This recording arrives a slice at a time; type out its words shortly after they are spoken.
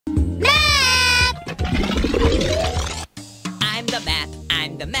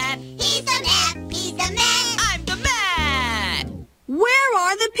Matt. He's the Matt. He's the Matt. I'm the Matt. Where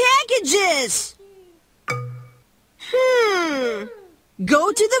are the packages?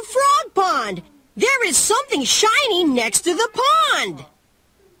 Go to the frog pond. There is something shiny next to the pond.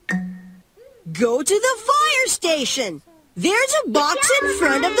 Go to the fire station. There's a box in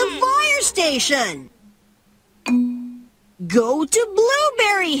front of the fire station. Go to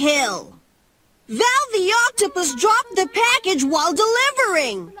Blueberry Hill. Val the octopus dropped the package while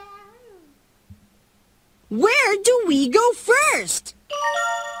delivering. Where do we go first?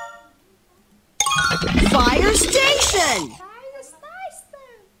 Fire station.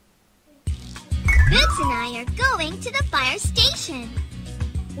 Boots and I are going to the fire station.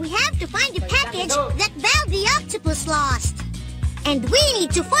 We have to find the package that Val the octopus lost. And we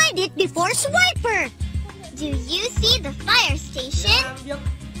need to find it before Swiper. Do you see the fire station?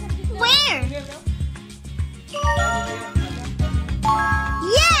 Where?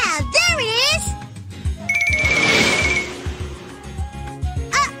 Yeah, there it is!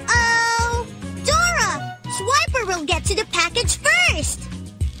 Uh-oh! Dora! Swiper will get to the package first!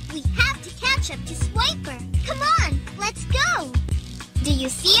 We have to catch up to Swiper. Come on, let's go! Do you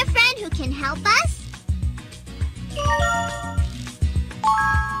see a friend who can help us?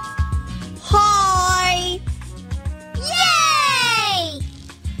 Hi! Yay!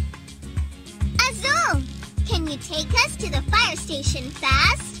 Azul, can you take us to the fire station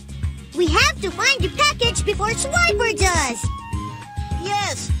fast? We have to find the package before Swiper does.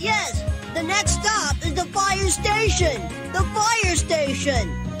 Yes, yes. The next stop is the fire station. The fire station.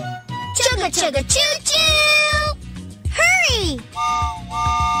 Chugga chugga choo choo! Hurry!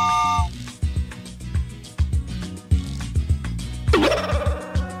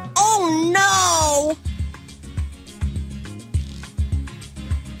 Oh no!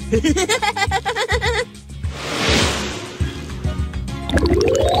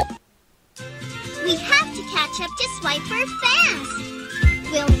 We have to catch up to Swiper fast.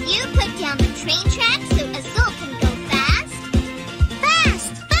 Will you put down the train tracks so Azul can go fast?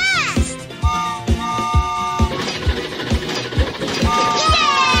 Fast! Fast!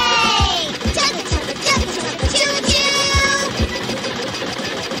 Yay! Chugga chugga chugga chugga choo choo!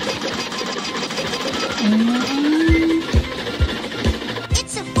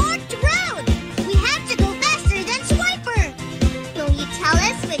 It's a forked road. We have to go faster than Swiper. Will you tell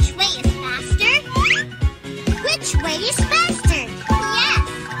us which way is faster? Which way is faster? Yes.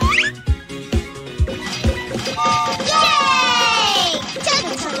 Yay!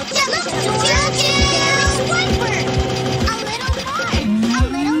 Chugga chugga chugga chugga choo choo! Swiper! A little more. A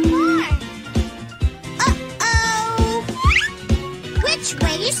little more. Uh-oh! Which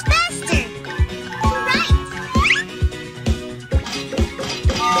way is faster? Right.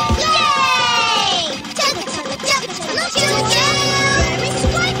 Yay! Chugga chugga chugga chugga choo choo! Where is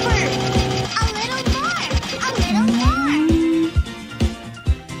Swiper? A little more. A little more.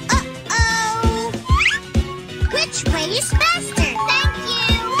 Uh-oh! Which way is faster? Thank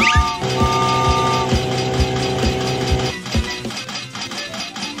you!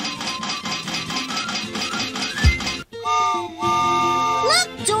 Look,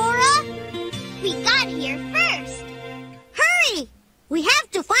 Dora! We got here first. Hurry! We have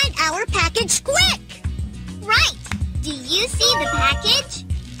to find our package quick! Right! Do you see the package?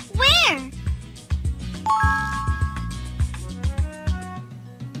 Where?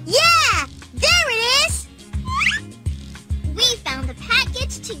 Yeah! There it is! We found the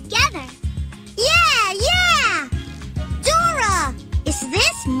package together. Yeah, yeah! Dora! Is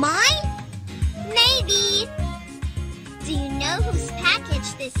this mine? Maybe. Do you know whose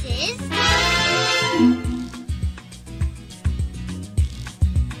package this is?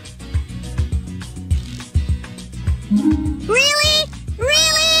 Really?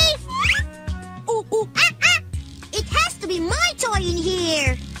 Really? Ooh, ooh, ah, ah! It has to be my toy in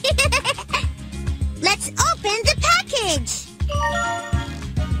here. Let's open the package.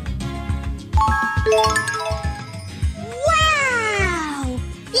 Wow!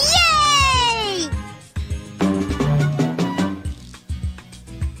 Yay!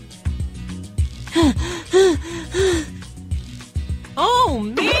 Oh,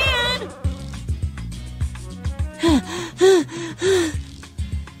 man!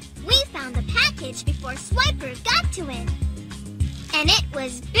 We found the package before Swiper got to it. And it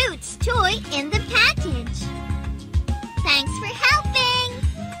was Boots' toy in the package. Thanks for helping!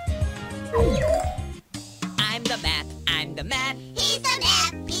 I'm the Matt. I'm the Matt. He's the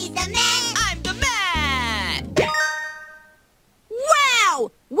Matt! He's the Matt! I'm the Matt!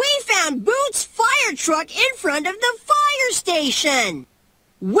 Wow! We found Boots' fire truck in front of the fire station.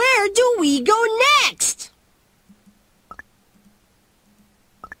 Where do we go next?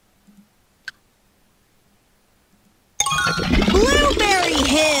 Blueberry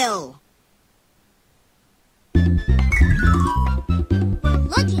Hill! We're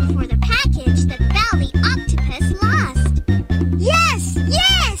looking for the package that Val the octopus lost. Yes!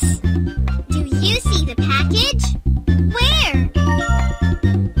 Yes! Do you see the package? Where?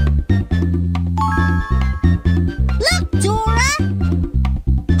 Look, Dora!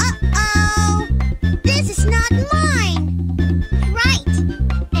 Uh-oh! This is not mine! Right!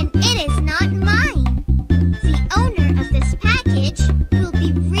 And it is not mine! The owner of this package will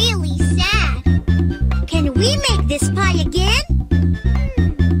be really sad. Can we make this pie again?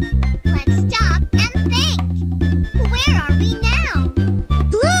 Let's stop and think. Where are we now?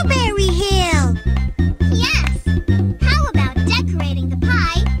 Blueberry Hill! Yes! How about decorating the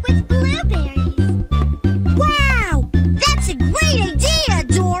pie with blueberries? Wow! That's a great idea,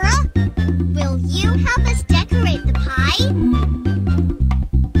 Dora! Will you help us decorate the pie?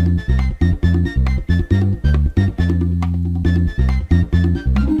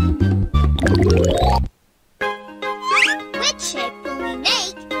 Which shape will we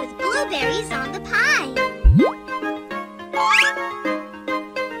make with blueberries on the pie?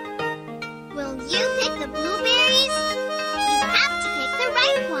 Will you pick the blueberries? You have to pick the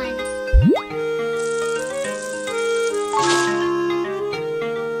right ones.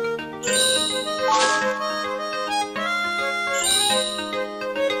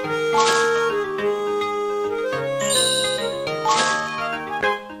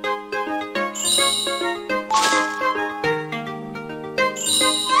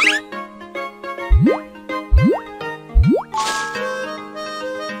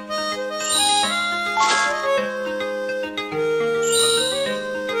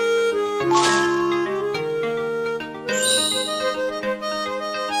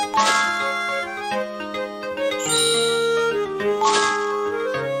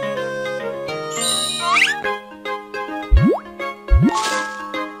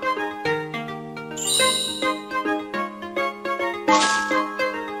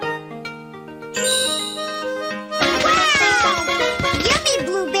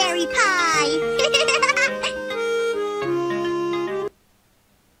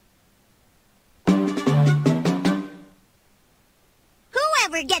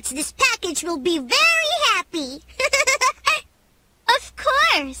 Gets this package will be very happy. Of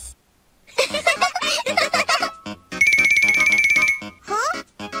course. Huh?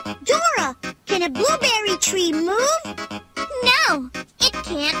 Dora, can a blueberry tree move? No, it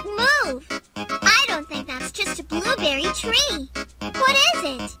can't move. I don't think that's just a blueberry tree. What is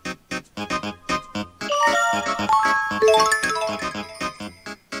it?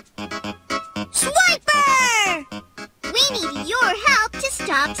 Swiper! We need your help to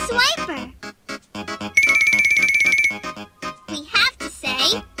stop Swiper. We have to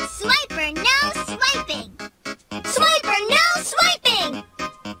say, Swiper, no swiping. Swiper, no swiping.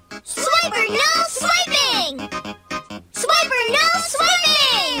 Swiper, no swiping. Swiper, no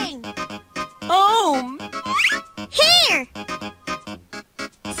swiping. Oh! Here!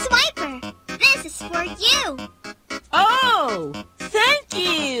 Swiper, this is for you. Oh! Thank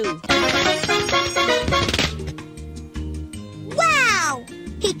you! Wow!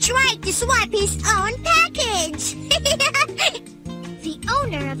 He tried to swipe his own package! The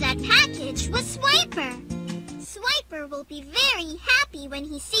owner of that package was Swiper. Swiper will be very happy when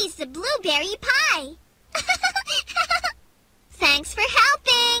he sees the blueberry pie. Thanks for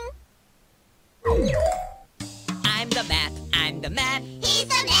helping! I'm the Matt, I'm the Matt. He's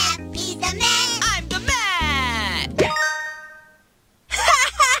the man, he's the man! I'm the Matt! Ha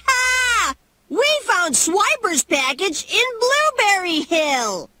ha ha! We found Swiper's package in Blueberry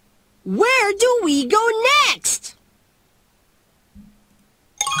Hill. Where do we go next?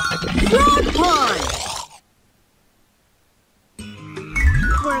 Frog Pond.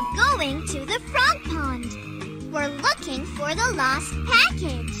 We're going to the frog pond. We're looking for the lost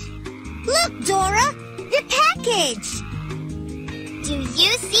package. Look, Dora, the package. Do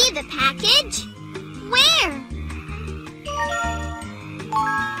you see the package? Where?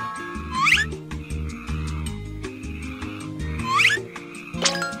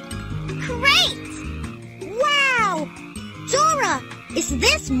 Great! Wow! Dora, is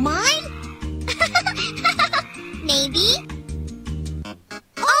this mine? Maybe.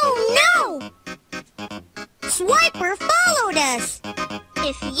 Oh no! Swiper followed us.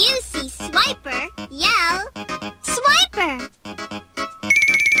 If you see Swiper, yell, Swiper!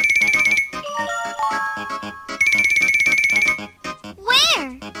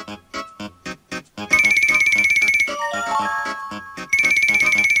 Where?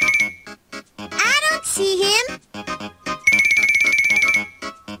 I don't see him.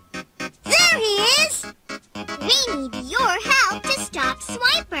 There he is! We need your help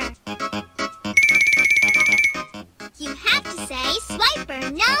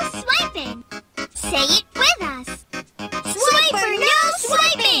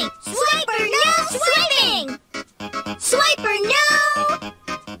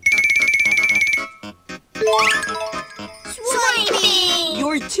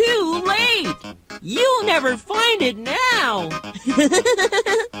too late. You'll never find it now. Dora!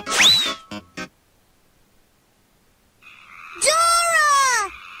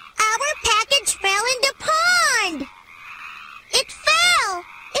 Our package fell in the pond. It fell!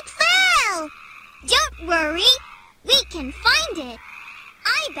 It fell! Don't worry. We can find it.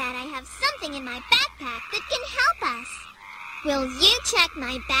 I bet I have something in my backpack that can help us. Will you check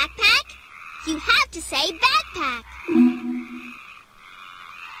my backpack? You have to say backpack.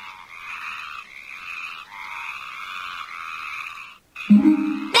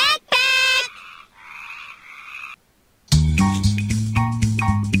 Backpack!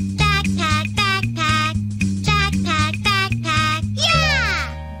 Backpack, backpack, backpack, backpack. Yeah!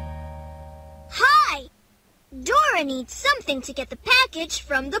 Hi! Dora needs something to get the package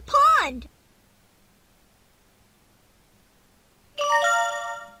from the pond.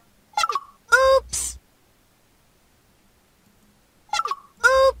 Oops!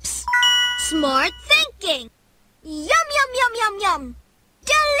 Oops! Smart thinking! Yum, yum, yum, yum, yum!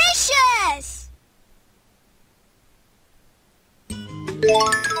 Delicious!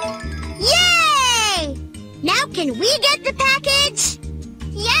 Yay! Now can we get the package?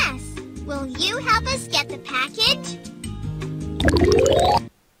 Yes. Will you help us get the package?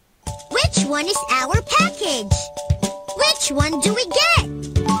 Which one is our package? Which one do we get?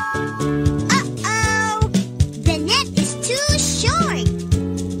 Uh-oh! The net is too short.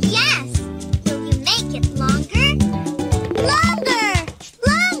 Yes. Will you make it longer? Longer!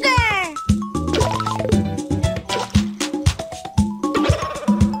 Longer!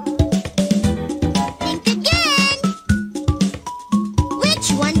 Think again. Which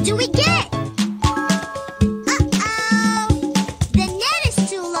one do we get? Uh-oh! The net is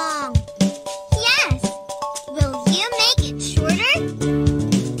too long. Yes. Will you make it shorter?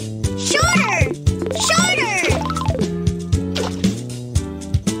 Shorter! Shorter!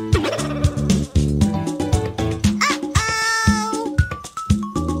 Uh-oh!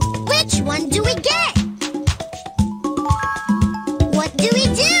 Which one do we get? What do we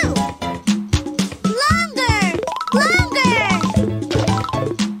do? Longer! Longer!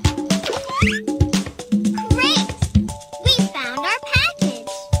 Great! We found our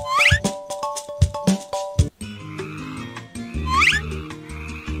package.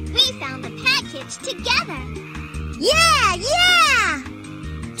 We found the package together. Yeah, yeah!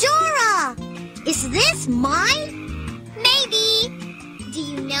 Dora, is this mine? Maybe. Do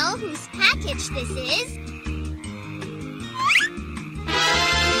you know whose package this is?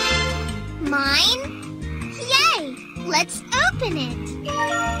 Mine? Yay! Let's open it.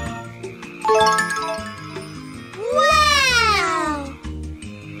 Wow!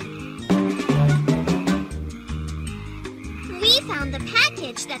 We found the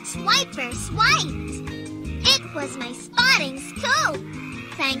package that Swiper swiped. It was my spotting scope.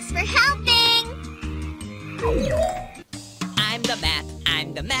 Thanks for helping. I'm the Matt.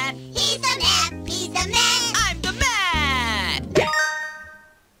 I'm the Matt. He's the Matt. He's the Matt. I'm the Matt.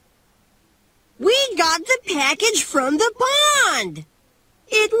 We got the package from the pond.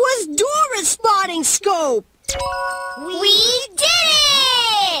 It was Dora's spotting scope. We did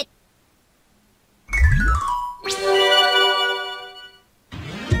it! We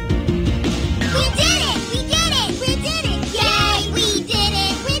did it! We did it! We did it! Yay! We did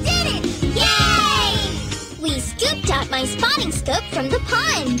it! We did it! Yay! We scooped out my spotting scope from the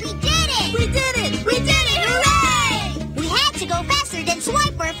pond. We did it! We did it! We did it! Hooray! We had to go faster than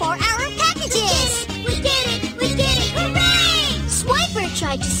Swiper for our packages. We did it! We did it! Hooray! Swiper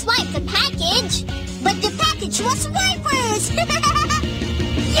tried to swipe the package, but the package was Swiper's.